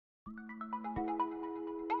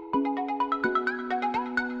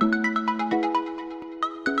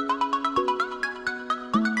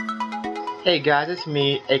Hey guys, it's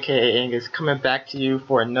me, aka Angus, coming back to you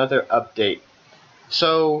for another update.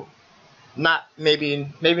 So, maybe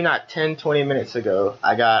not 10-20 minutes ago,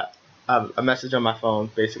 I got a message on my phone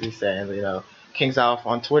basically saying, Kingsisle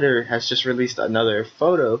on Twitter has just released another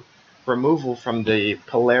photo removal from the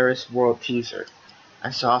Polaris World teaser.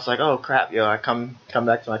 And so I was like, oh crap, I come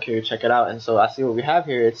back to my queue to check it out, and so I see what we have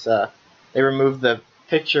here. It's they removed the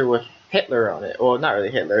picture with Hitler on it. Well, not really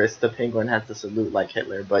Hitler. It's the penguin has the salute like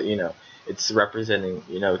Hitler, but it's representing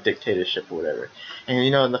dictatorship or whatever. And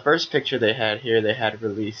in the first picture they had here, they had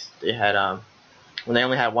when they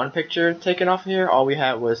only had one picture taken off here, all we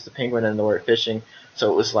had was the penguin and the word fishing.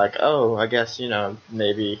 So it was like, oh, I guess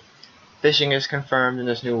maybe fishing is confirmed in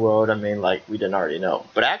this new world. I mean, like, we didn't already know.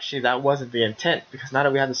 But actually, that wasn't the intent, because now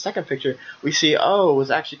that we have the second picture, we see, oh, it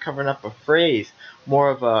was actually covering up a phrase,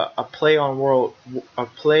 more of a play on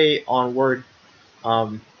word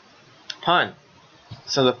pun.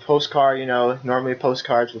 So the postcard, normally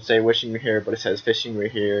postcards would say wishing we're here, but it says fishing we're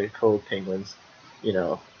here, cold penguins,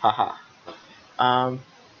 haha.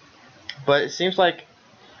 But it seems like,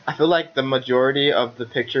 I feel like the majority of the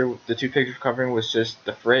two pictures covering was just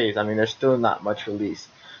the phrase. I mean, there's still not much release.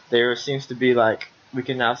 There seems to be, like, we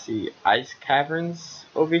can now see ice caverns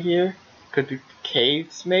over here. Could be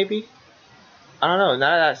caves, maybe? I don't know.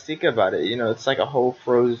 Now that I think about it, it's like a whole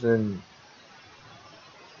frozen,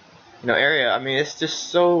 area. I mean, it's just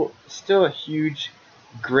still a huge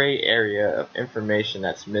gray area of information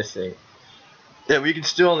that's missing. Yeah, we can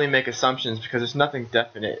still only make assumptions because there's nothing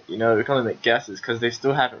definite. We can only make guesses because they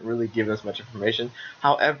still haven't really given us much information.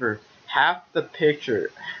 However, half the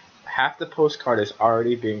postcard is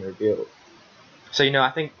already being revealed. So, I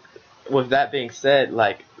think with that being said,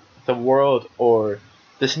 like, the world, or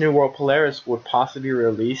this new world Polaris, would possibly be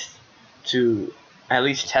released to at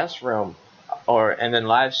least test realm and then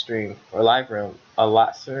live stream or live realm a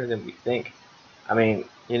lot sooner than we think. I mean,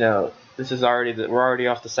 this is we're already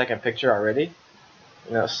off the second picture already.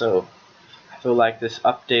 So I feel like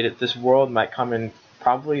this world might come in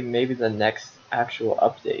probably maybe the next actual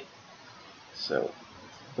update. So,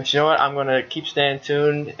 but you know what? I'm gonna keep staying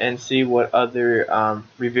tuned and see what other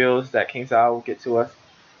reveals that Kingsisle will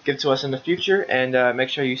give to us in the future, and make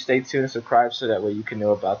sure you stay tuned and subscribe so that way you can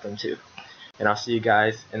know about them too. And I'll see you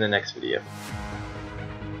guys in the next video.